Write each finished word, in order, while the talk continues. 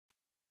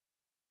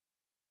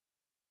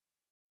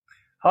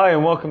Hi,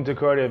 and welcome to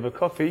Karate Over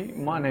Coffee.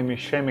 My name is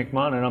Shane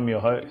McMahon, and I'm your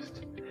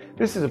host.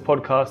 This is a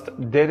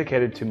podcast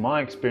dedicated to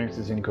my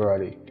experiences in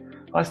karate.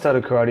 I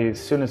started karate as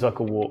soon as I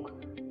could walk.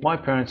 My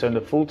parents owned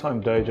a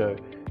full-time dojo,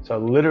 so I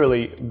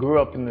literally grew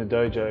up in the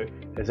dojo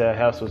as our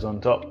house was on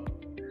top.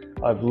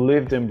 I've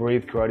lived and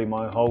breathed karate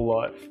my whole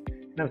life,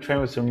 and I've trained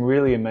with some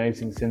really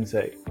amazing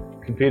sensei,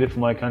 competed for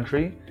my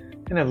country,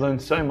 and I've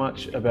learned so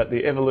much about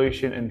the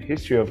evolution and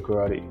history of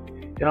karate.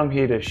 And I'm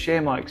here to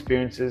share my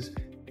experiences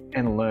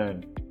and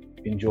learn.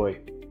 Enjoy.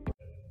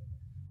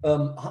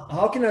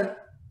 How can I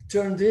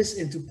turn this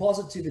into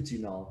positivity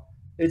now?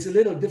 It's a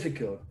little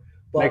difficult,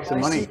 Make but some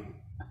I money.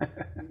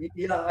 see,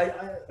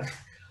 yeah,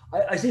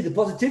 I see the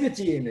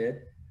positivity in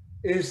it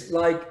is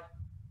like,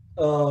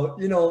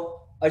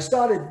 I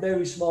started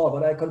very small,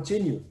 but I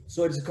continued.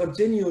 So it's a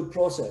continued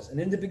process. And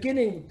in the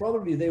beginning,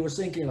 probably they were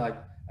thinking like,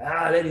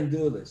 let him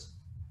do this.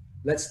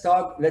 Let's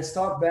talk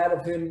bad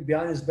of him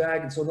behind his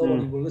back, and so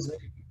nobody Mm, will listen.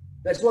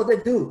 That's what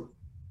they do.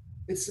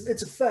 It's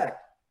a fact.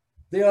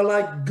 They are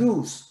like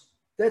goose.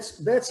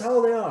 That's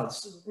how they are.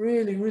 It's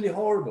really, really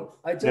horrible.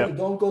 I tell you, yeah,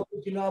 don't go to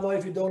Okinawa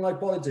if you don't like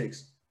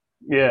politics.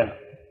 yeah.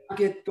 Like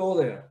it, go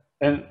there.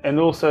 And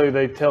also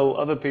they tell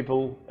other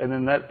people, and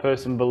then that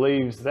person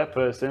believes that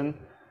person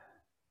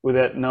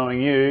without knowing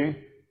you.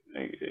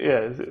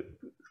 Yeah, it's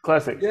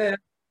classic. Yeah,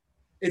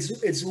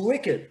 it's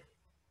wicked.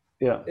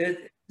 Yeah.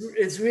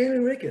 It's really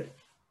wicked.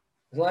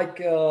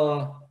 Like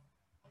uh,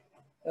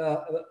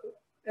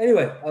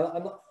 anyway,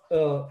 I'm not,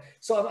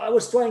 so I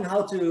was trying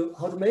how to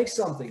make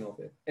something of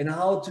it and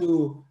how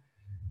to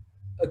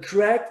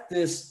crack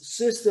this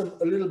system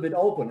a little bit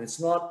open. It's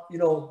not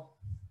these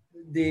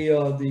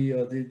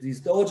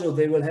dojo,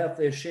 they will have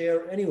their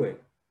share anyway.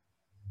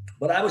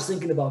 But I was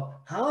thinking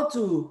about how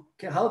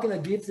can I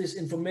give this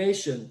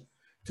information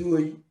to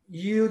a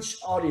huge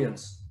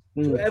audience,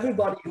 to Mm,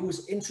 everybody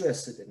who's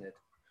interested in it,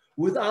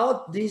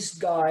 without these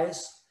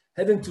guys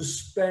having to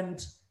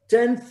spend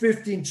 10,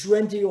 15,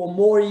 20 or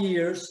more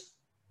years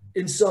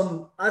in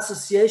some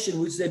association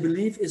which they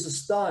believe is a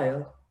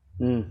style,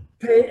 mm,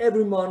 pay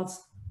every month,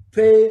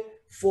 pay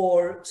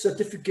for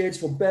certificates,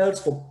 for belts,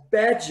 for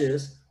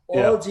badges,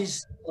 yeah. all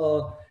these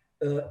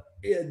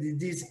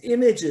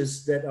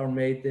images that are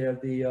made there,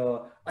 the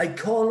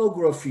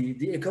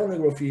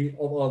iconography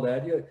of all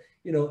that, to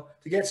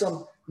get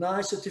some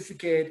nice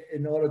certificate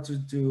in order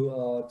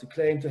to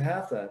claim to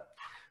have that.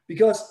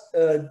 Because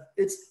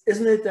it's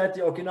isn't it that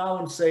the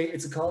Okinawans say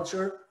it's a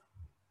culture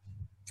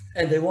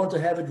and they want to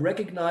have it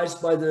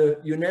recognized by the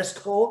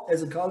UNESCO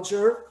as a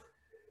culture?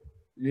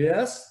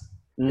 Yes.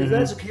 If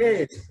that's Hmm. the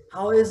case,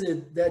 how is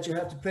it that you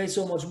have to pay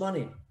so much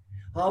money?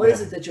 How Yeah.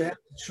 is it that you have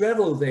to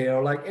travel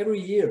there like every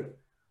year?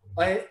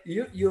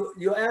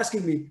 You're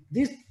asking me,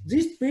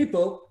 these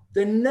people,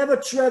 they never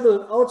travel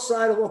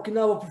outside of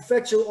Okinawa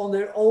Prefecture on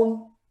their own,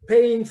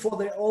 paying for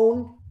their own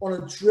on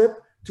a trip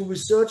to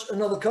research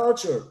another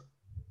culture.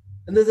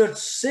 And then they're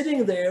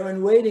sitting there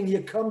and waiting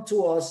here, come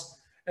to us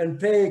and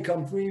pay,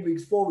 come 3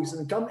 weeks, 4 weeks,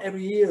 and come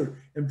every year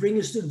and bring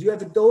your students. Do you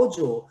have a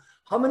dojo?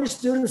 How many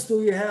students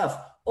do you have?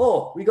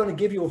 Oh, we're going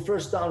to give you a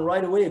first down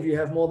right away if you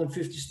have more than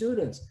 50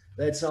 students.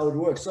 That's how it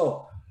works.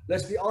 So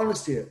let's be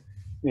honest here.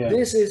 Yeah.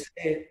 This is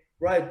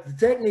right. The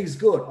technique is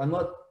good. I'm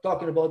not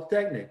talking about the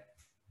technique.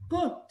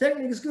 Good.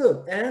 Technique is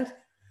good. And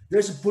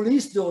there's a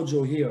police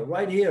dojo here,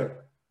 right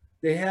here.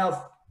 They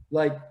have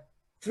like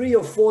 3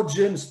 or 4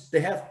 gyms they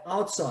have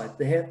outside.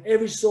 They have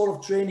every sort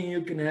of training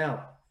you can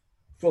have,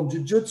 from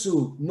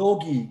jujutsu,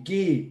 nogi,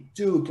 gi,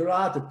 judo,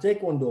 karate,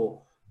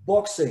 taekwondo,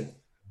 boxing,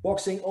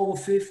 boxing over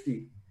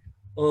 50,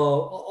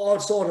 all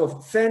sort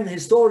of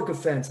historical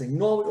fencing,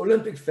 no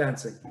Olympic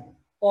fencing,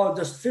 or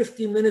just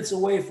 15 minutes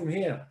away from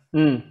here.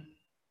 Mm,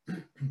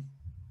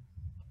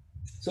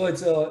 So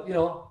it's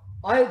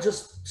I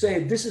just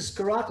say this is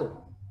karate.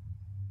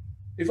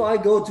 If I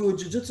go to a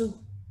jiu-jitsu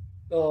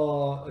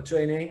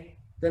training,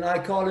 then I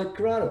call it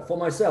karate for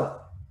myself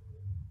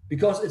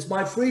because it's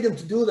my freedom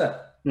to do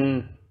that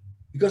mm.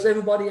 because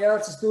everybody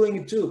else is doing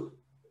it too.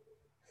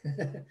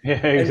 Yeah,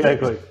 And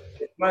exactly.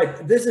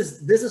 right, this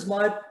is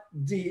my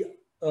the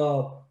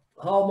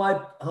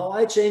how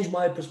I change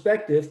my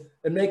perspective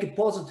and make it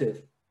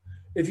positive.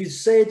 If you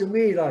say to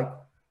me like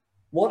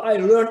what I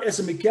learned as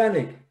a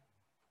mechanic,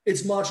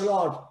 it's martial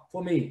art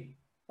for me.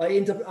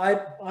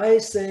 I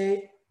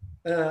say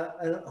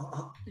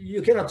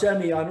you cannot tell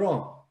me I'm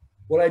wrong.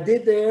 What I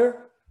did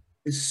there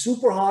is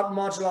super hard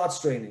martial arts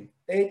training,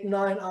 8,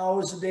 9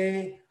 hours a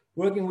day,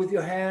 working with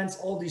your hands,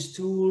 all these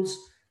tools.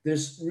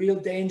 There's real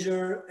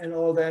danger and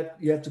all that.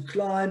 You have to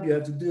climb, you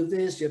have to do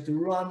this, you have to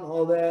run,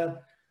 all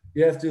that.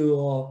 You have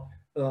to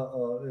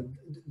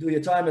do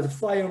your time as a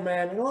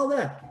fireman and all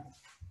that.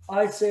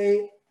 I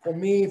say, for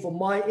me, for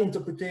my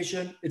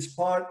interpretation, it's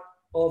part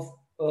of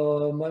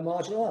my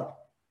martial art.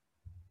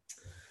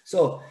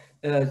 So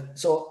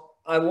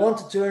I want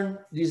to turn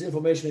this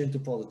information into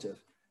positive.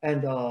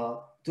 And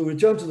to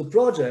return to the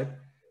project,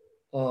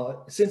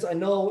 since I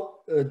know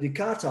the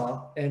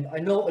kata and I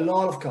know a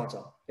lot of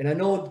kata, and I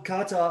know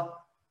kata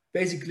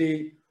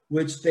basically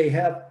which they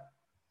have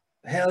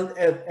held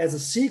as a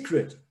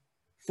secret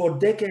for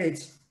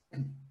decades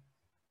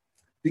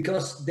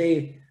because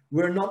they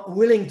were not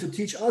willing to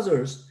teach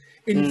others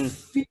in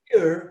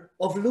fear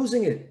of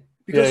losing it,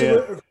 because they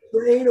were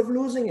afraid of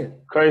losing it.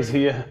 Crazy,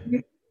 yeah.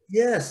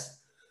 Yes.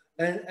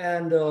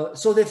 And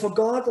so they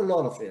forgot a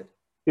lot of it.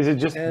 Is it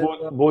just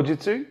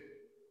Bojutsu?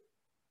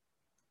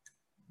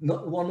 No,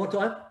 one more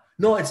time.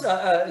 No, it's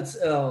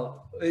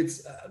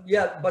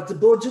yeah, but the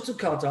Bojutsu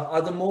kata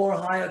are the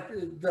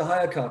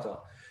higher kata.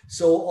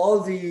 So all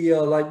the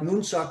like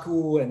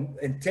nunchaku and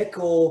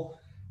teko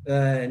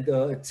and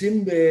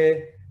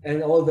timbe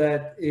and all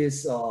that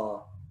is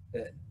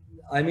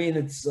I mean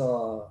it's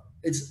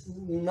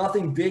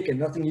nothing big and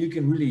nothing you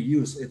can really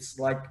use. It's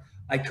like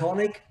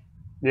iconic.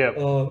 Yeah.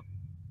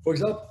 For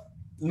example,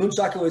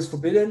 nunchaku is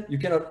forbidden. You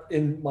cannot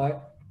in my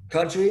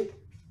country.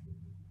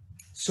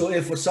 So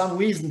if for some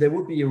reason there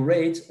would be a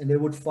raid and they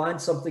would find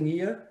something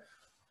here,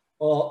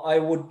 I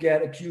would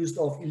get accused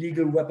of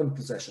illegal weapon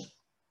possession.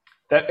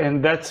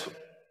 And that's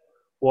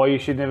why you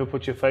should never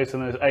put your face on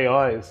those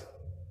AIs.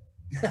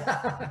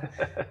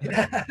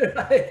 Yeah,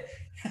 right.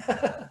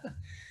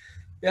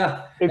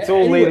 Yeah. It's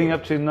all leading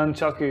up to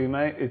nunchaku,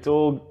 mate. It's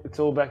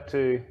all back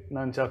to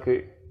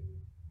nunchaku.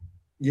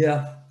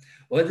 Yeah.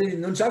 Well, the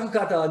nunchaku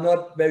kata are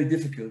not very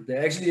difficult. They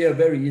actually are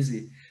very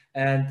easy.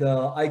 And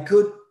I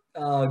could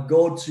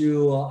go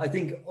to, I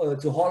think,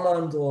 to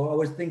Holland, or I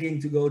was thinking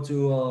to go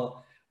to,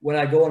 when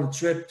I go on a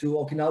trip to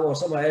Okinawa or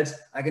somewhere else,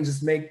 I can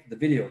just make the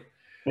video.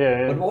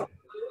 Yeah.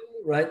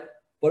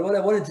 But what I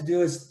wanted to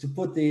do is to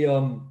put the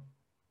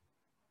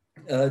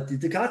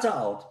kata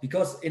out,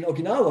 because in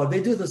Okinawa,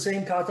 they do the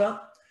same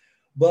kata,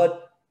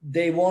 but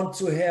they want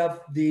to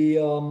have the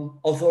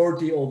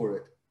authority over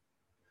it.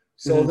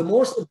 So the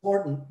most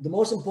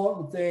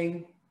important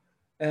thing,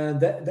 and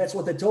that's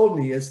what they told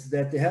me, is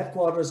that the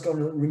headquarters is going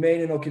to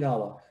remain in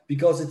Okinawa,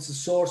 because it's a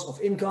source of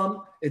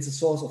income, it's a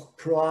source of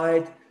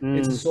pride,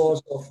 it's a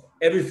source of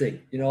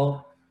everything, you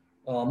know,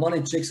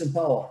 money, chicks, and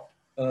power.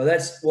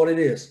 That's what it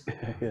is.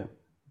 Yeah.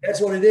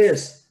 That's what it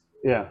is.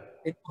 Yeah.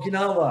 In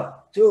Okinawa,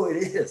 too, it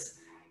is.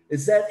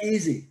 It's that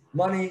easy.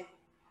 Money,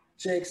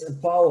 chicks,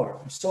 and power.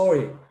 I'm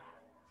sorry.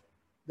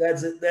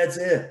 That's it. That's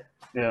it.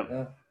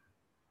 Yeah.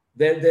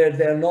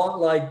 They're not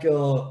like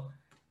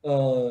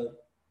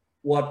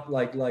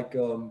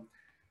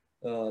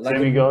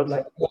semi-gods?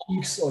 like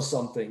monks or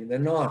something. They're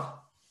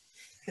not.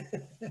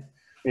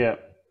 Yeah.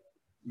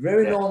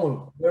 Very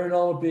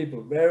normal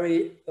people.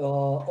 Very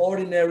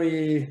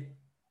ordinary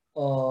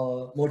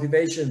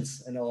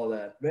motivations and all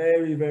that.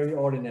 Very, very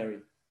ordinary.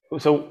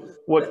 So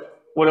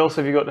what else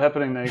have you got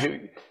happening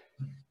there?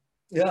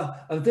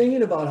 Yeah, I'm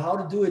thinking about how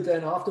to do it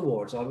then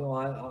afterwards.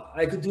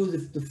 I could do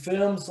the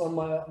films on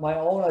my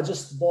own. I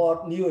just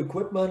bought new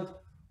equipment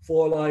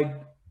for like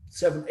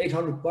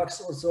 $700-800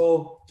 or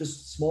so,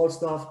 just small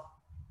stuff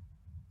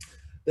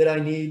that I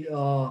need.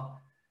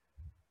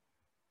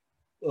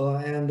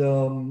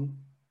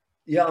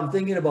 Yeah, I'm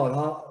thinking about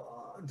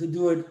how to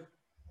do it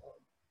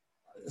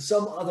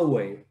some other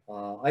way.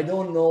 I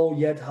don't know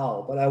yet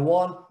how, but I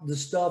want the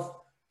stuff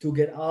to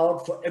get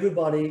out for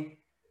everybody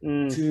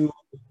to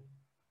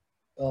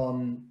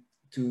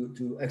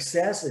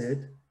access it,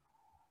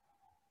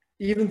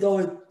 even though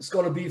it's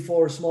going to be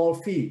for a small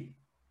fee,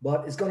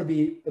 but it's going to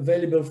be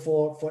available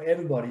for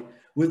everybody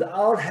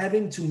without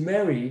having to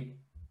marry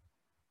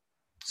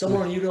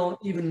someone you don't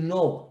even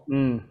know.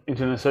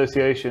 Into an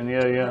association,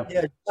 yeah.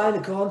 Sign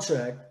a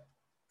contract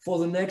for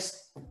the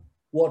next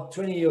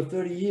 20 or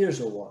 30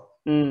 years or what,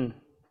 and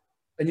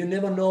you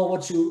never know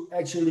what you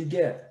actually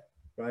get,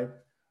 right?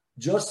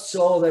 Just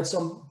so that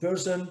some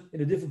person in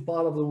a different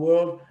part of the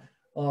world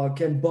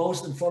can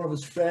boast in front of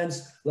his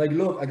friends, like,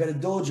 look, I got a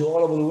dojo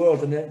all over the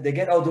world, and they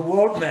get out the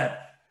world map,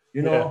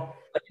 you know. Yeah.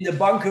 In the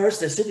bunkers,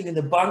 they're sitting in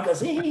the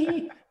bunkers,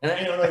 and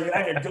I don't know,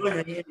 I got a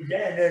dojo here,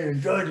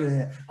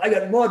 dojo. I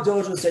got more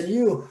dojos than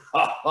you.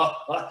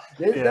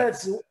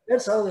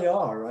 That's how they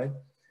are, right?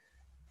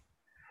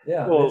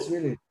 Yeah, well, it's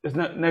really. It's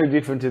no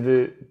different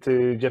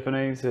to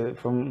Japanese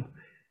from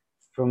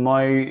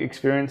my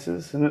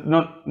experiences, and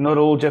not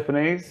all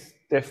Japanese,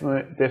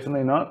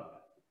 definitely not.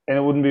 And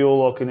it wouldn't be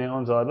all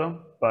Okinawans either,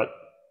 but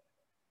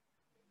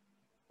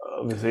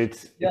obviously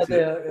it's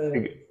a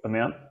big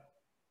amount.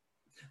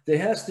 There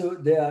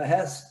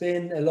has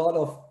been a lot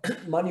of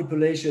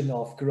manipulation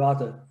of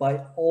karate by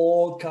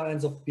all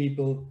kinds of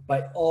people,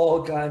 by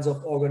all kinds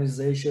of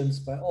organizations,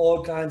 by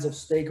all kinds of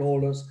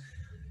stakeholders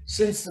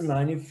since the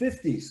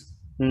 1950s.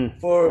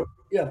 For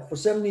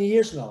 70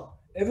 years now.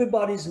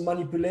 Everybody's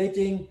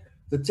manipulating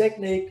the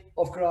technique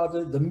of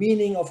karate, the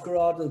meaning of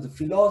karate, the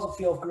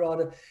philosophy of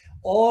karate,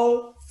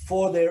 all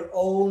for their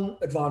own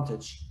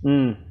advantage.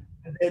 And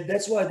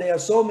that's why there are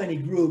so many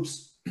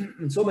groups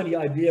and so many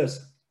ideas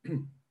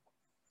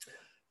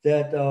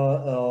that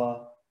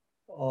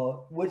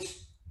which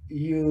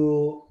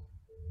you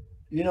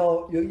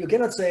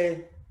cannot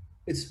say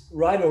it's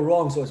right or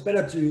wrong. So it's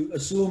better to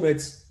assume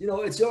it's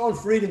your own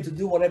freedom to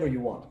do whatever you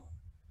want.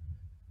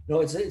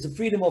 It's a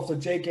freedom of the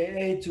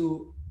JKA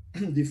to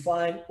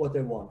define what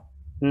they want.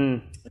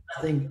 I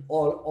think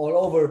all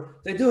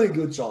over they're doing a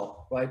good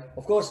job, right?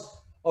 Of course,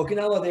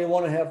 Okinawa, they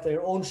want to have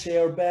their own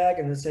share back,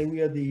 and they say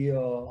we are the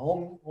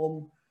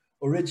home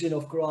origin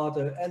of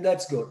karate, and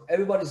that's good.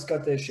 Everybody's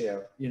got their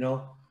share, you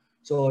know.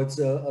 So it's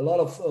a lot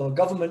of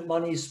government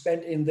money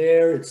spent in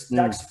there. It's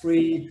tax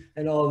free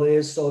and all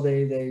this. So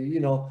they you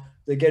know,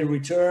 they get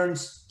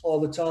returns all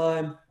the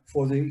time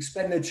for the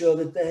expenditure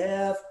that they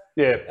have,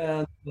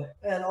 Yeah.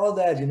 and all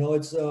that. You know,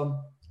 it's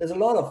there's a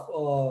lot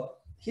of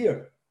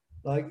here,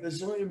 like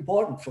it's really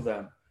important for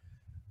them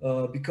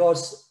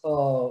because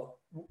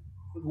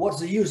what's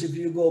the use if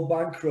you go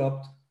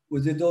bankrupt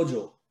with the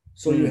dojo?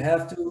 So you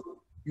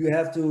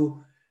have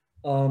to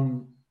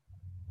um,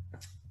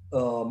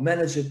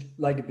 manage it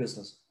like a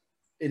business.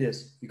 It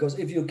is because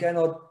if you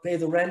cannot pay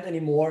the rent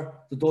anymore,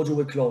 the dojo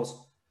will close,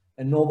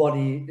 and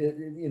nobody,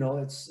 you know,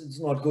 it's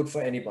not good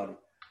for anybody.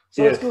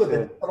 So it's Yes. good Yeah.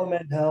 that the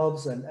government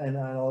helps and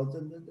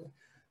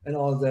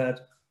all that.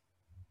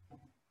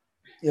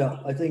 Yeah,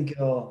 I think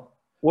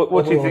What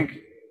do you overall, think?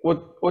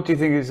 What do you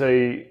think is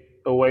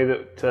a way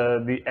that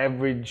the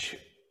average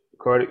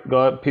karate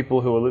guy,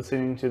 people who are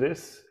listening to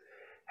this,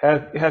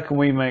 how can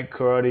we make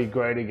karate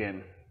great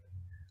again?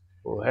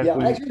 Or how yeah,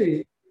 can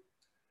we?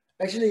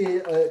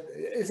 actually,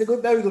 it's a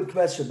very good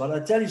question. But I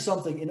tell you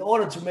something: in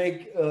order to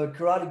make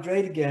karate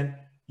great again,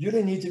 you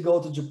don't need to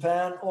go to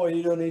Japan or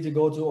you don't need to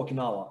go to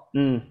Okinawa.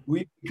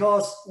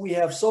 Because we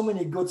have so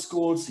many good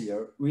schools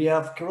here. We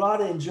have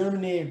karate in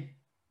Germany.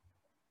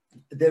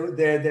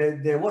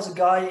 There was a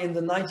guy in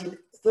the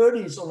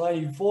 1930s or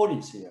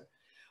 1940s here.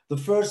 The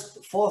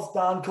first fourth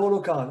Dan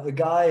Kodokan, a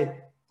guy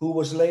who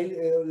was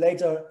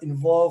later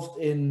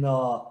involved in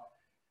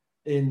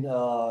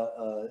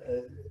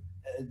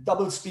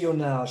double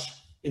espionage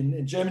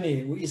in Germany,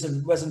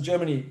 Western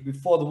Germany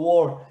before the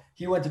war.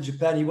 He went to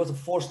Japan. He was a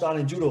fourth dan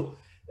in judo.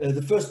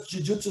 The first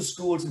jiu-jitsu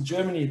schools in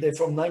Germany, they're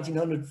from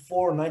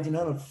 1904,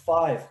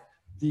 1905.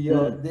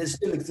 They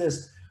still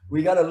exist.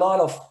 We got a lot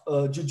of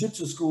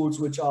jiu-jitsu schools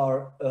which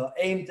are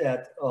aimed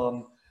at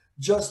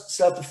just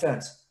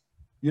self-defense.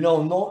 You know,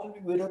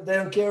 they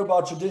don't care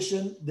about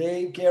tradition.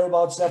 They care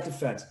about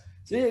self-defense.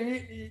 So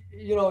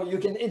you know, you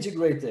can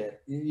integrate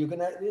that. You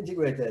can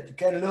integrate that. You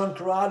can learn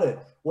karate,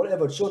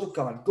 whatever,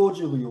 Shotokan,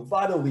 Goju Ryu,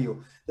 Vado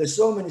Ryu. There's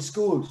so many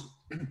schools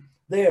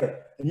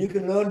there, and you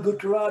can learn good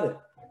karate.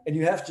 And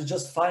you have to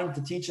just find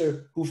the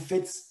teacher who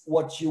fits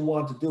what you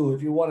want to do.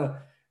 If you want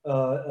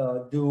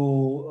to do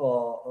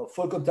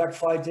full contact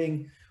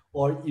fighting,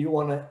 or you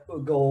want to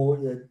go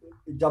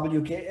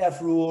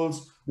WKF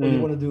rules, or you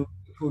want to do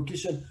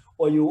Kyokushin,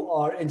 or you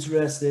are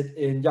interested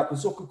in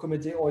Yakusoku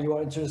Committee, or you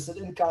are interested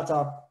in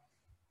kata.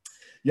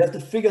 You have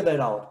to figure that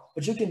out.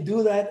 But you can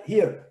do that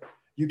here.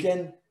 You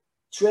can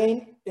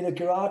train in a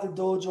karate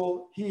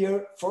dojo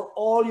here for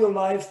all your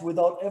life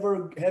without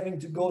ever having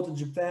to go to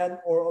Japan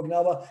or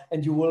Okinawa,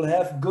 and you will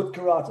have good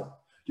karate.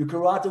 Your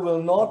karate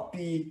will not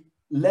be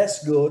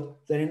less good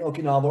than in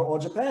Okinawa or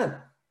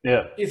Japan.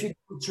 Yeah. If you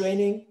go to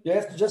training,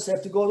 you just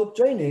have to go to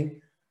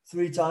training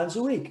 3 times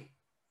a week.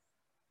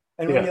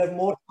 And when you have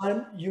more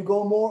time, you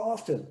go more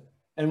often.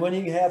 And when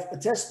you have a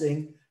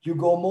testing, you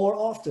go more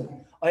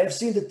often. I have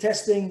seen the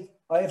testing.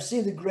 I have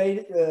seen the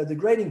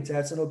grading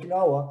tests in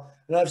Okinawa,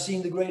 and I've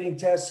seen the grading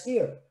tests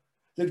here.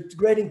 The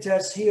grading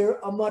tests here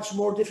are much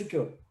more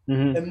difficult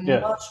and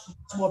much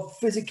more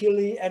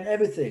physically and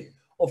everything.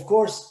 Of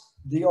course,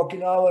 the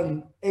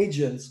Okinawan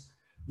agents,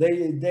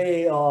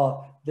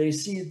 they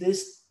see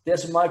this.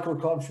 There's a micro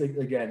conflict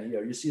again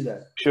here. You see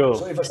that? Sure.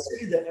 So if I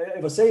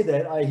say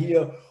that, I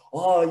hear,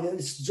 oh,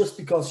 it's just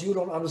because you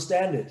don't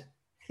understand it.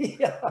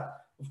 Yeah,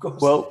 of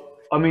course. Well,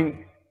 I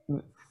mean,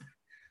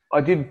 I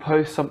did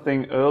post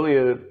something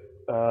earlier.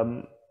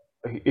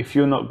 If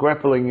you're not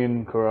grappling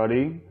in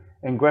karate,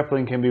 and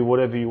grappling can be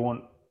whatever you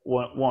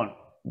want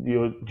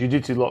your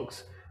jiu-jitsu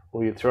locks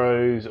or your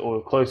throws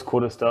or close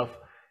quarter stuff,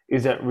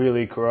 is that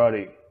really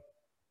karate?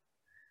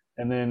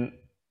 And then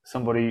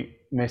somebody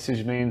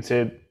messaged me and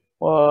said,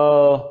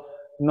 well,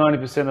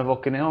 90% of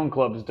Okinawan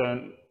clubs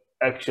don't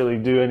actually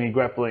do any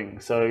grappling.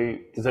 So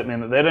does that mean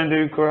that they don't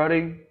do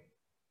karate?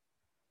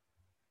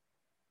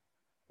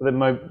 That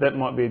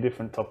might be a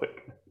different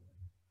topic.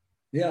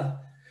 Yeah.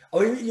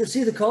 Oh, you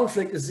see the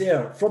conflict is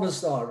there from the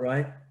start,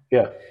 right?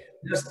 Yeah.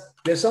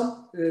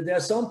 There are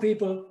some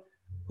people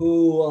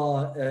who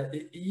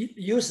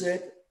use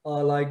it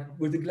like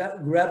with the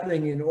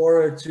grappling in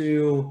order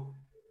to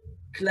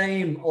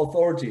claim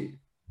authority,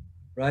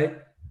 right?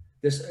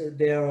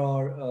 There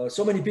are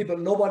so many people.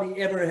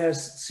 Nobody ever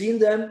has seen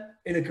them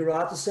in a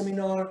karate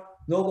seminar.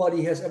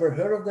 Nobody has ever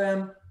heard of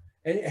them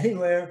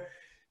anywhere,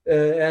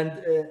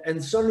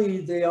 and suddenly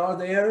they are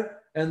there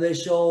and they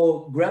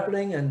show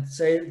grappling and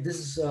say this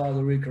is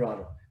the real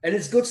karate, and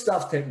it's good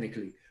stuff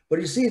technically. But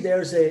you see,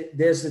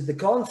 the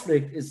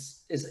conflict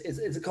is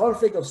it's a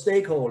conflict of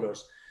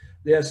stakeholders.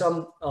 There are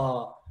some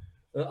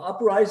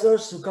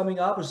uprisers who coming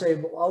up and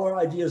say our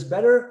idea is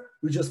better.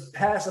 We just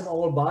pass them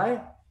all by,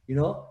 you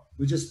know.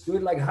 We just do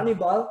it like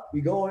Hannibal.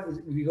 We go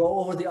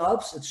over the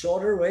Alps. It's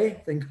shorter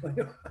way than going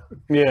around.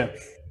 Yeah.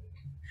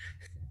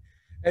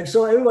 And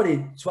so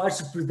everybody tries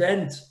to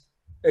present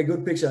a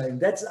good picture,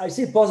 and I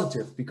see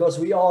positive because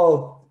we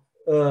all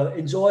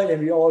enjoy it,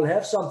 and we all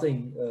have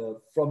something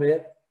from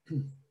it.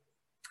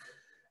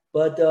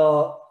 But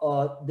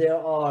there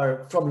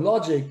are from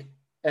logic,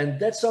 and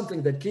that's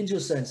something that Kinjo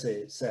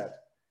Sensei said.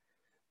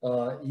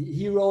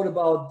 He wrote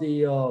about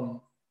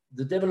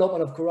the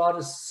development of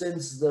karate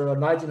since the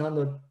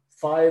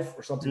 1905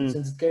 or something,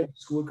 since it came to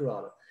school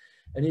karate.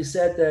 And he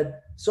said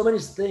that so many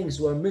things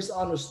were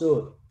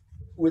misunderstood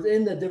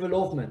within the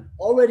development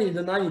already in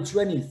the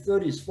 1920s,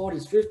 30s,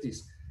 40s, 50s,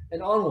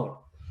 and onward.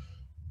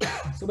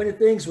 So many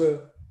things were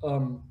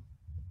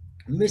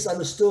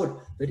misunderstood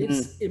that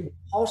it's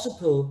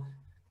impossible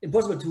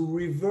to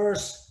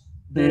reverse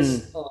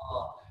this,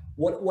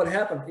 what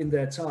happened in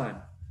that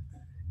time.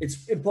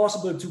 It's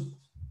impossible to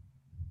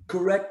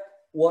correct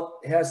what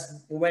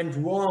has went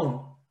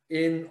wrong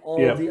in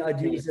all the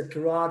ideas that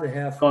karate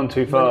have gone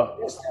too far,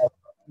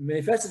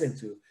 manifested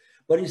into.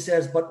 But he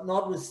says, but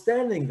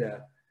notwithstanding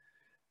that,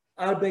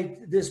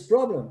 albeit this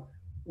problem,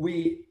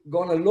 we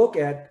gonna look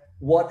at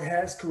what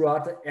has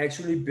karate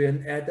actually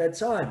been at that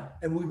time,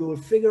 and we will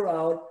figure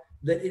out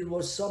that it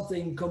was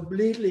something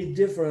completely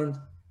different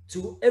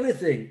to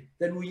everything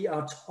that we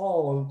are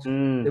told,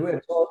 that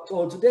we're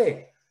told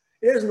today.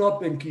 It has not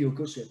been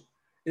Kyokushin.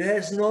 It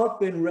has not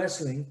been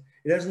wrestling.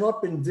 It has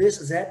not been this.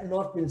 It has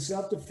not been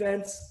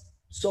self-defense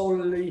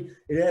solely.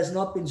 It has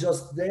not been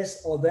just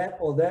this or that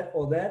or that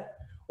or that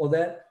or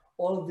that.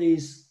 All of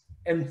these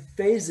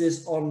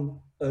emphasis on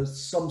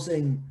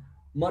something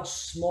much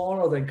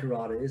smaller than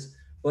karate is.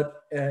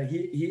 But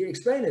he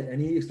explained it,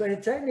 and he explained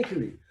it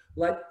technically.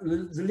 Like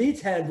the lead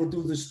hand would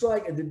do the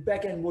strike, and the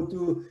backhand would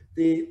do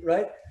the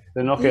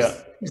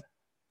knockout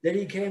that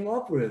he came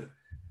up with.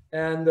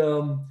 And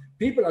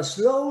people are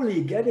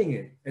slowly getting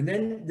it, and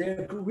then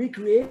they're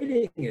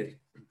recreating it.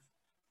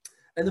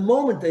 And the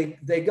moment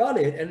they got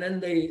it, and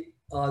then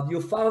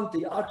you found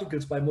the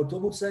articles by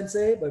Motobu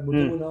Sensei, by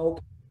Motobu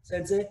Naoki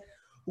Sensei,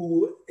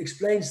 who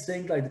explains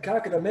things like the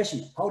Karakata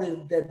Meshi. How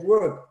did that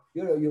work?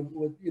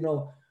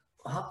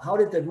 How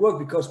did that work?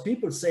 Because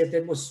people say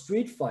that was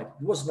street fight.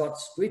 It was not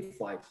street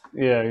fight.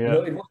 Yeah.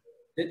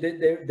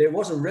 There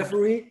was a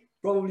referee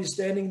probably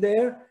standing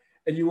there,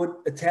 and you would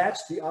attach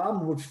the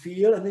arm, would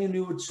feel, and then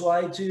you would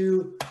try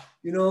to,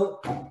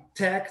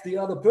 tag the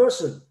other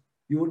person.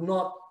 You would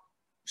not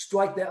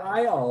strike their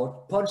eye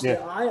out, punch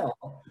their eye out.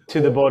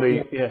 To the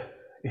body,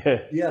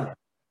 Yeah.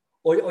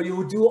 Or you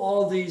would do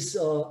all these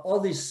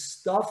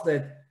stuff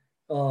that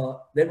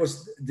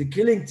was the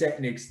killing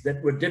techniques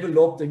that were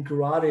developed in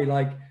karate,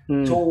 like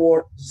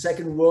toward the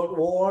Second World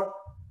War.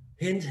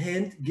 Hint,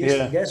 hint.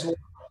 Guess what?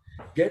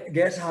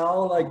 Guess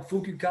how? Like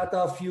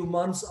Fukikata, a few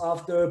months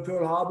after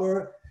Pearl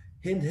Harbor.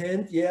 Hint,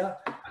 hint. Yeah,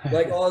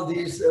 like all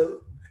these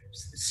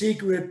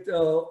secret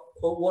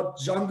what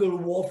jungle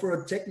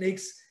warfare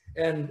techniques,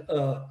 and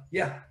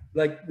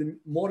like the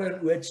modern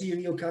Uechi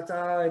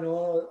Ryokata and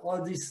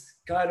all these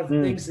kind of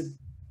things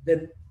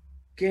that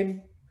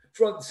came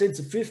from since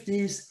the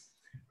 50s.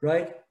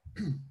 Right,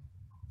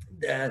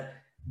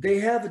 they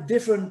have a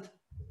different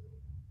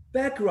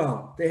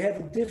background. They have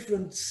a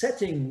different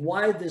setting.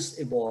 Why this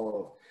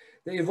evolved?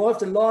 They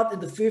evolved a lot in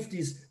the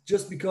 50s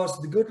just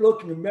because the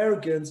good-looking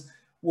Americans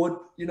were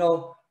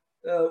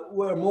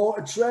more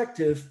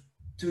attractive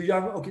to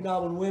young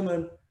Okinawan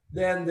women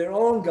than their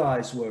own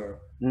guys were.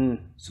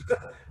 So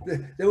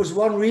there was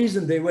one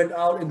reason they went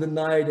out in the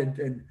night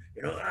and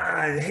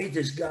I hate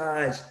this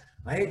guys.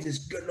 I hate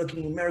this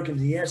good-looking American.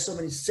 He has so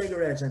many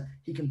cigarettes, and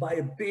he can buy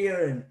a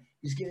beer, and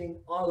he's getting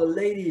all the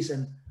ladies,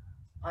 and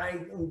I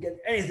don't get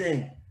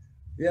anything.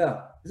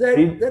 Yeah,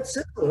 that's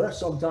simple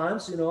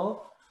sometimes,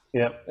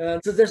 Yeah.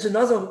 And so there's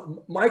another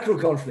micro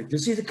conflict. You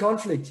see the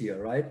conflict here,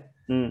 right?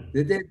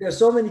 There's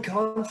so many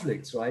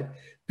conflicts, right?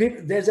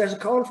 There's a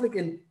conflict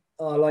in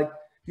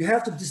you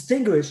have to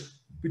distinguish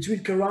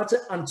between karate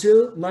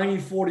until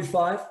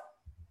 1945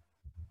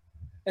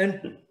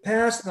 and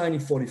past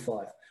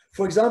 1945.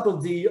 For example,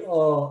 the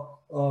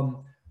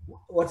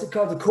what's it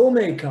called? The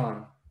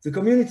Komeikan, the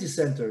community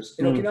centers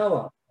in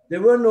Okinawa.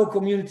 There were no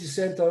community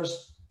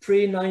centers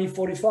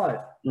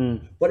pre-1945,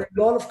 but a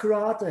lot of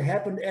karate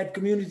happened at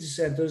community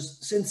centers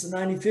since the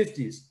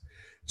 1950s.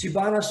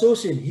 Chibana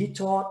Sosin, he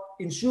taught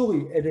in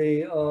Shuri at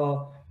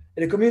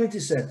a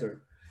community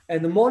center,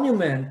 and the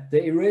monument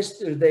they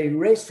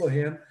erased for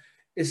him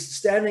is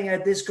standing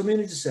at this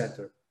community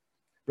center,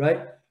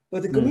 right?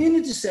 But the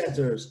community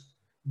centers,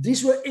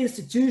 these were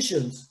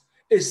institutions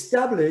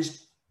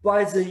established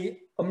by the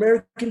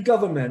American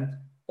government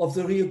of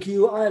the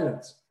Ryukyu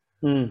Islands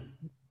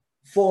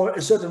for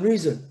a certain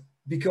reason,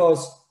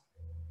 because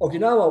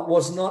Okinawa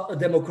was not a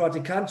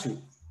democratic country.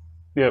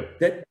 Yep.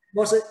 That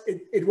was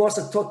it was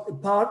a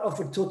part of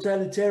a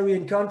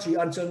totalitarian country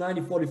until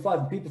 1945,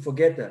 and people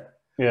forget that.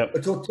 Yeah. A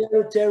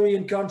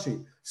totalitarian country,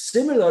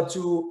 similar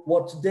to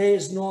what today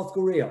is North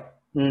Korea.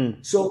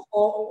 So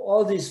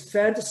all this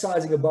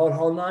fantasizing about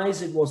how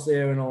nice it was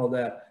there and all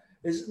that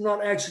is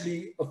not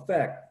actually a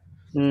fact.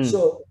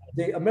 So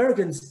the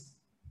Americans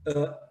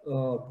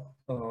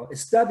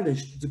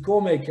established the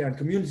Komeikan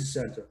Community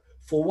Center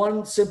for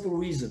one simple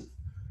reason: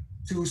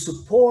 to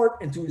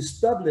support and to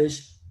establish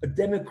a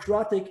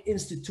democratic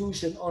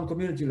institution on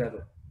community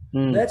level.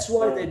 Mm. That's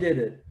why they did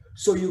it.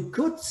 So you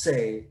could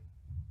say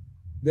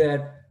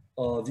that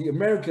the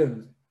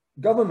American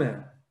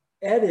government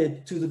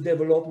added to the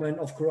development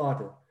of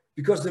karate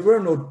because there were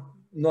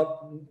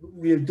not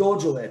real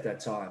dojo at that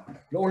time.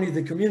 Only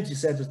the community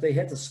centers, they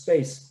had the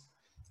space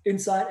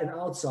inside and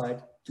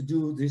outside to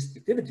do these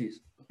activities.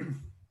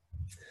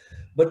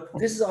 But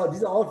these are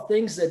all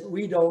things that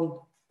we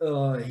don't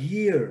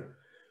hear.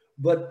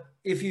 But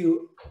if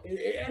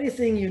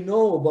anything you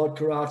know about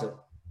karate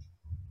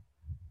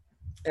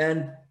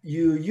and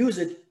you use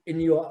it in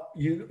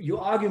you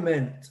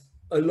argument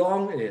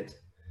along it,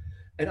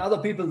 and other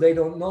people, they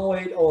don't know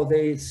it or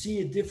they see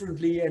it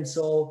differently, and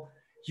so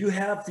you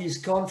have these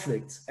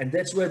conflicts, and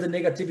that's where the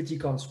negativity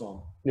comes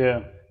from.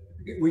 Yeah,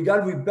 we got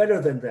to be better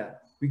than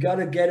that. We got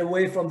to get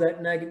away from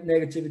that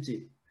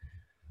negativity,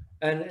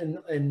 and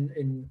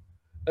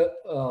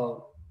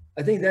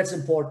I think that's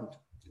important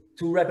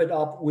to wrap it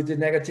up with the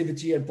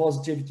negativity and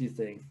positivity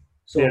thing.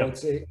 So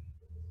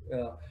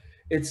yeah.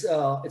 It's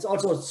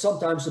also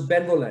sometimes a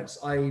benevolence.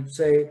 I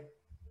say,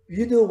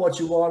 you do what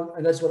you want,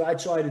 and that's what I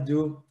try to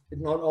do. It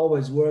not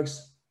always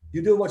works.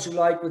 You do what you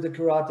like with the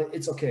karate.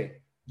 It's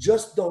okay.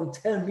 Just don't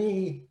tell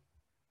me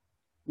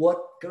what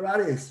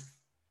karate is.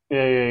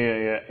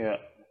 Yeah.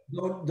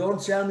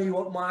 Don't tell me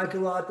what my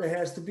karate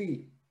has to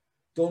be.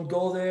 Don't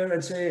go there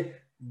and say,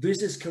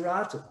 this is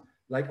karate.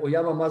 Like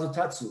Oyama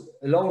Mazutatsu,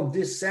 alone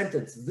this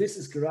sentence, this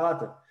is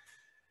karate.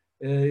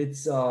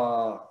 It's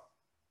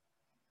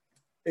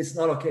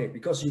not okay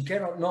because you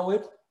cannot know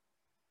it.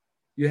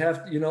 You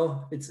have to,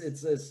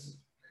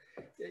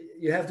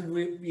 you have to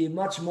be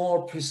much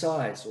more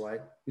precise,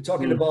 right? We're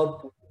talking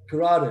about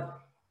karate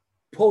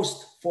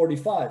post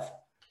 45,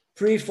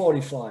 pre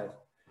 45.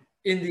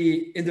 In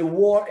the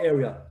war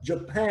area,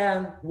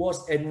 Japan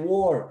was at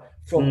war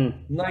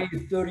from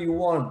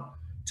 1931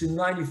 to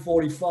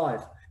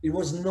 1945. It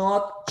was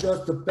not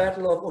just the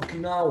Battle of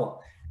Okinawa.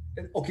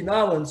 And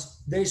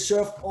Okinawans, they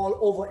served all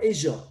over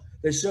Asia.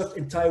 They served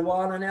in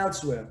Taiwan and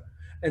elsewhere.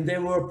 And they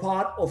were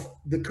part of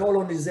the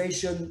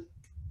colonization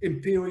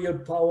imperial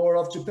power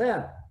of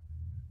Japan.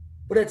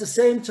 But at the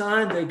same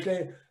time, they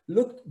claim,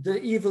 look,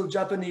 the evil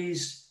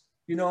Japanese,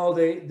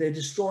 they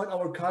destroyed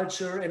our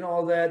culture and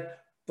all that,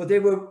 but they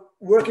were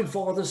working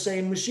for the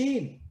same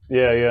machine.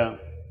 Yeah.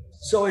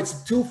 So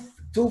it's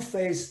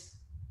two-faced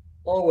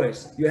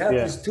always. You have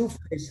this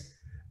two-faced.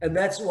 And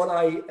that's what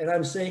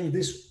I'm saying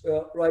this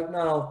right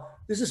now.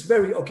 This is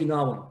very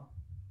Okinawan.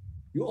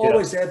 You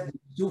always have the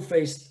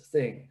two-faced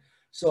thing.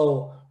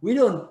 So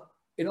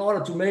in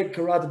order to make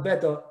karate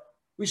better,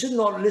 we should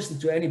not listen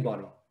to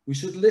anybody. We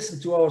should listen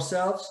to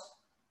ourselves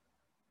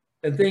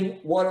and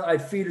think what I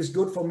feel is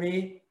good for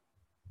me.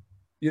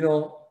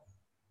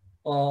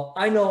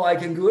 I know I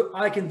can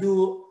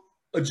do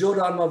a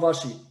Jodan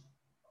Mawashi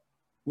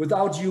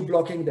without you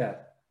blocking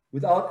that,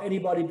 without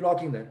anybody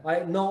blocking that.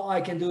 I know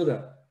I can do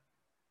that.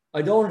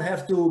 I don't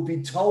have to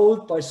be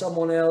told by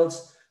someone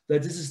else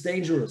that this is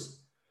dangerous.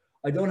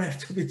 I don't have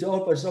to be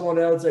told by someone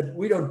else that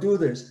we don't do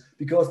this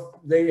because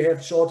they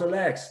have shorter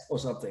legs or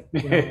something.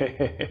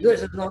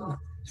 This is not,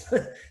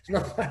 it's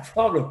not my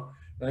problem.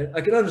 Right? I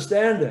can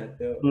understand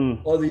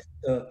that. All these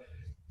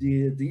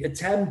the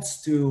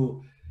attempts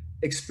to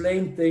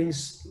explain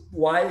things.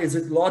 Why is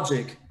it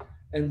logic?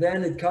 And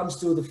then it comes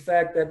to the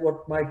fact that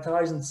what Mike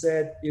Tyson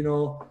said.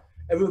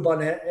 Everyone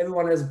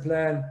has a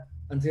plan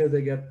until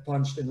they get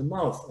punched in the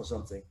mouth or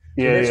something.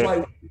 That's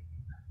why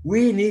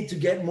we need to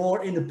get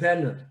more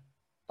independent.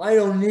 I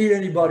don't need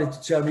anybody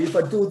to tell me if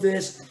I do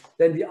this,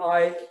 then the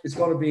eye is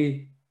going to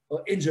be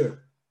injured.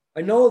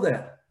 I know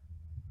that.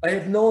 I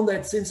have known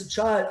that since a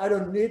child. I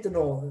don't need to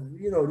know.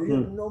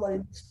 Nobody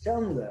needs to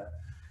tell me that.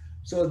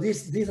 So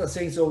these are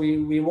things. So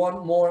we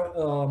want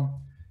more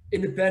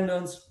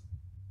independence,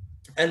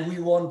 and we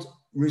want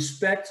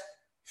respect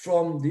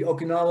from the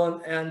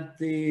Okinawan and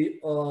the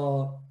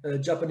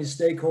Japanese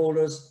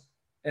stakeholders,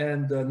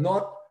 and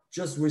not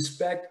just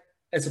respect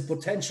as a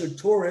potential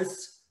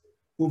tourist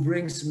who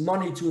brings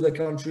money to the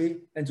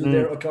country and to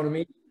their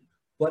economy,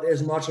 but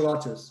as martial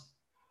artists.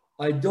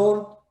 I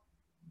don't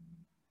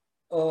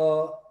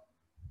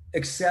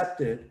accept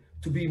it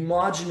to be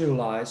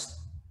marginalized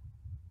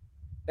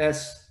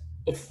as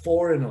a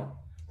foreigner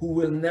who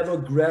will never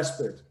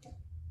grasp it.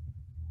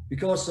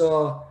 Because,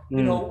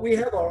 we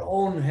have our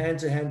own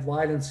hand-to-hand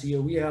violence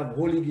here. We have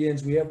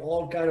hooligans. We have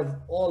all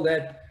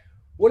that.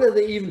 What are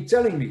they even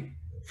telling me?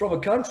 From a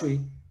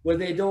country where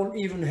they don't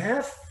even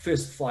have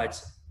fist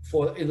fights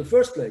in the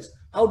first place.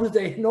 How do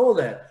they know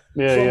that?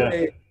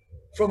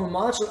 From a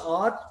martial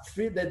art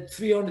that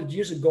 300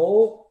 years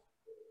ago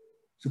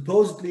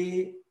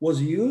supposedly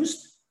was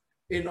used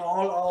in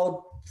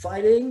all-out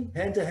fighting,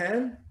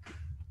 hand-to-hand,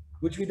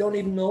 which we don't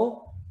even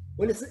know.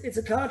 Well, it's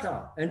a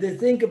kata, and they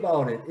think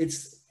about it.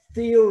 It's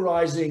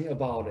theorizing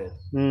about it,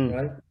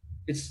 right?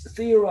 It's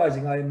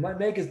theorizing. I might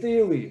make a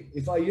theory.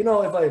 If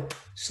I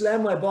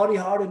slam my body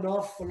hard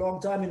enough for a long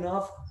time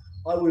enough,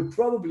 I will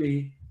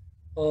probably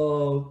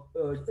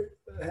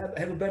have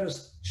a better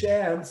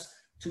chance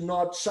to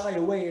not shy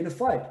away in a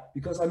fight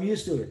because I'm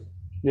used to it.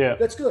 Yeah.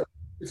 That's good.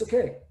 It's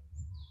okay.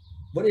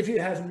 But if you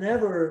have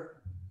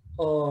never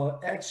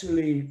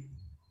actually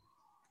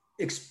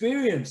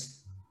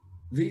experienced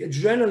the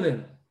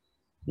adrenaline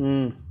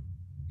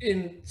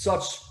in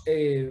such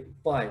a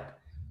fight,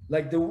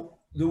 like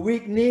the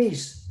weak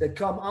knees that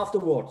come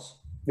afterwards.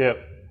 Yep.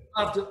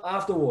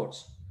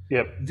 Afterwards.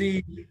 Yep.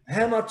 The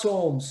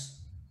hematomes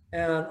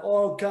and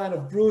all kind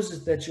of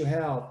bruises that you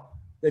have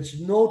that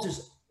you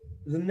notice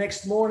the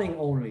next morning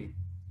only,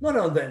 not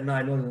on that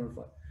night, not on the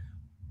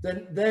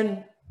fight.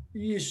 Then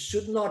you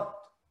should not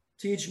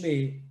teach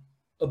me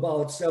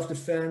about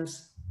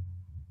self-defense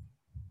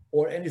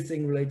or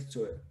anything related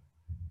to it.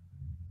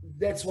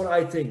 That's what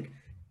I think.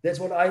 That's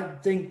what I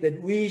think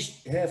that we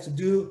have to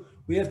do.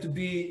 We have to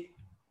be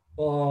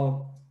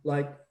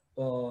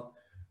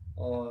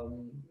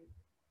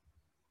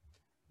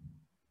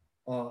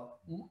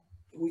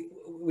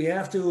we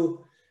have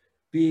to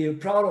be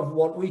proud of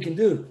what we can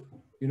do.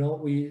 You know,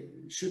 we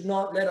should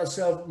not let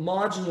ourselves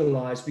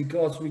marginalize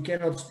because we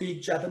cannot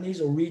speak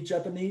Japanese or read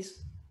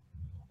Japanese,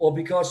 or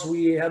because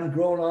we haven't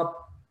grown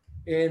up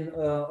in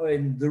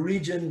the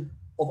region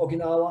of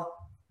Okinawa.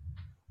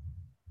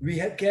 We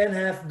can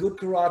have good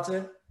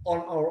karate on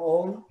our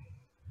own.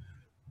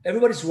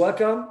 Everybody's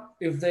welcome.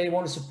 If they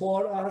want to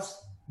support us,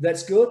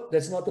 that's good.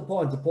 That's not the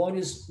point. The point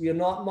is we are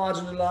not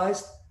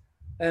marginalized,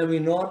 and we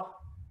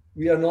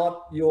are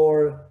not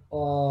your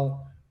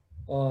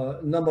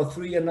number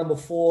 3 and number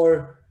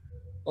 4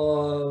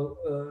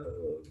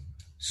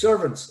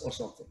 servants or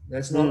something.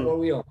 That's not what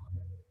we are.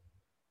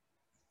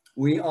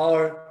 We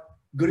are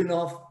good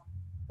enough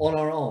on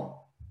our own,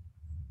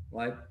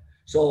 right?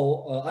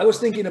 So I was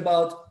thinking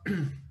about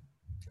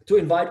to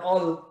invite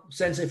all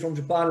sensei from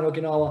Japan and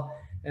Okinawa,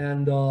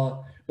 and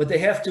but they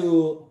have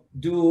to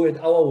do it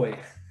our way.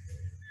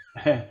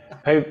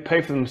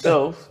 pay for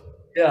themselves.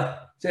 Yeah,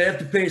 they have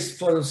to pay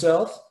for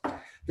themselves.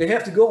 They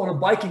have to go on a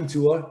biking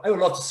tour. I would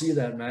love to see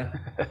that, man.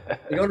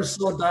 They're gonna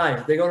so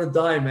die. They're gonna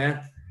die,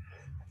 man.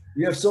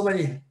 We have so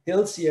many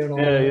hills here and all.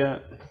 Yeah.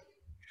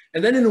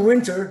 And then in the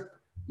winter,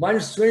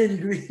 minus 20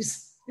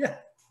 degrees. Yeah.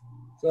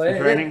 So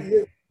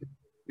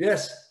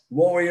yes,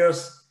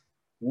 warriors.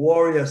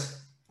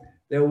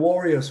 They're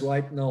warriors,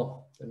 right?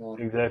 No, they're not.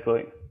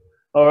 Exactly.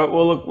 All right.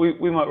 Well, look,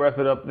 we might wrap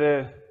it up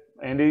there,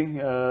 Andy.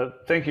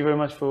 Thank you very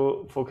much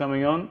for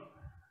coming on.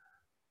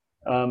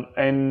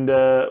 And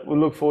we'll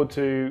look forward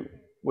to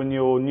when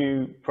your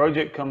new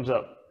project comes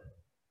up.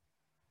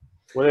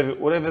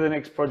 Whatever the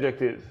next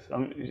project is.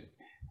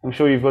 I'm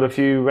sure you've got a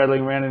few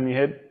rattling around in your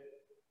head.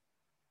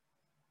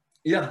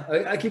 Yeah,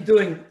 I keep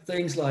doing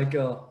things like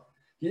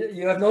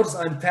you have noticed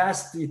I'm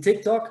past the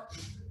TikTok.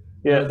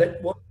 Yeah,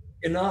 that wasn't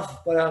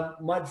enough, but I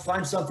might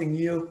find something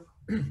new.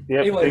 Yep.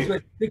 Anyway, it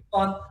was big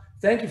fun.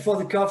 Thank you for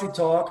the coffee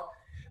talk.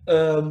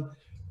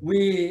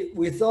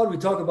 We thought we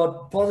talk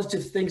about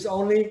positive things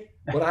only,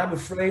 but I'm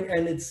afraid,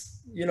 and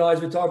it's, you know,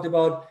 as we talked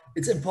about,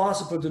 it's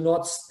impossible to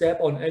not step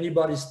on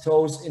anybody's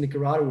toes in the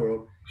karate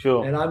world.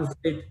 Sure. And I'm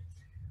afraid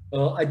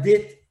I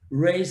did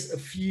raise a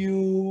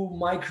few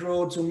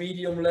micro to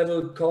medium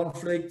level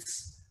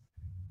conflicts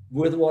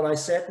with what I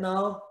said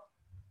now,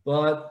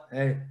 but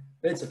hey,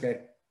 it's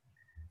okay.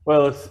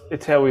 Well,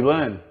 it's how we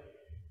learn.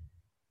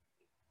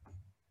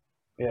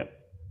 Yeah.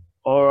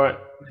 All right.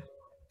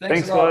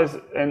 Thanks guys,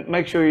 and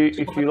make sure if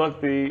you like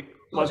the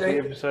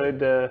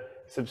episode,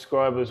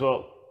 subscribe as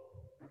well.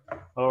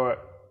 All right.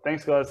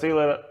 Thanks guys. See you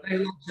later.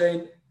 Thanks,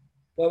 Shane.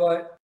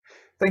 Bye-bye.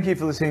 Thank you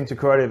for listening to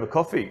Karate Over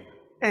Coffee.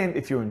 And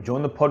if you're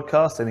enjoying the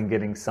podcast and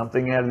getting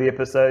something out of the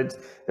episodes,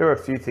 there are a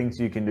few things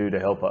you can do to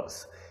help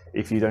us.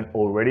 If you don't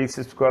already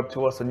subscribe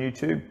to us on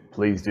YouTube,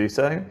 please do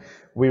so.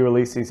 We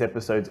release these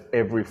episodes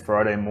every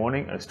Friday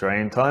morning,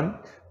 Australian time.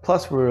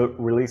 Plus, we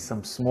release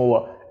some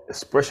smaller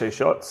espresso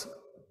shots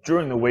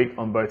during the week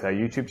on both our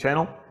YouTube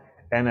channel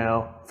and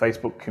our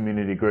Facebook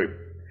community group.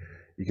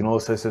 You can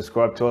also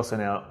subscribe to us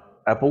on our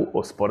Apple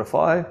or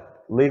Spotify.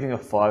 Leaving a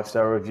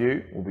 5-star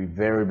review will be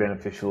very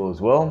beneficial as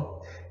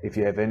well. If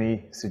you have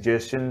any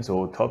suggestions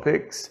or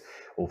topics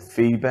or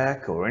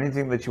feedback or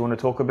anything that you want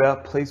to talk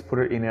about, please put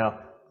it in our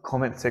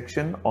comment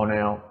section on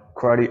our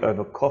Karate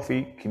Over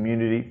Coffee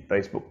community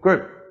Facebook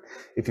group.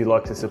 If you'd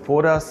like to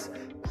support us,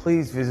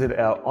 please visit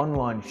our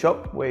online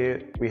shop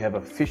where we have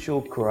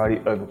official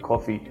Karate Over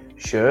Coffee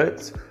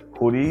shirts,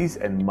 hoodies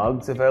and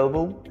mugs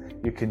available.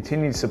 Your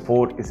continued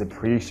support is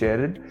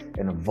appreciated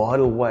and a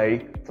vital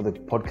way for the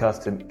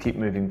podcast to keep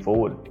moving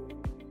forward.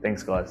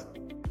 Thanks guys.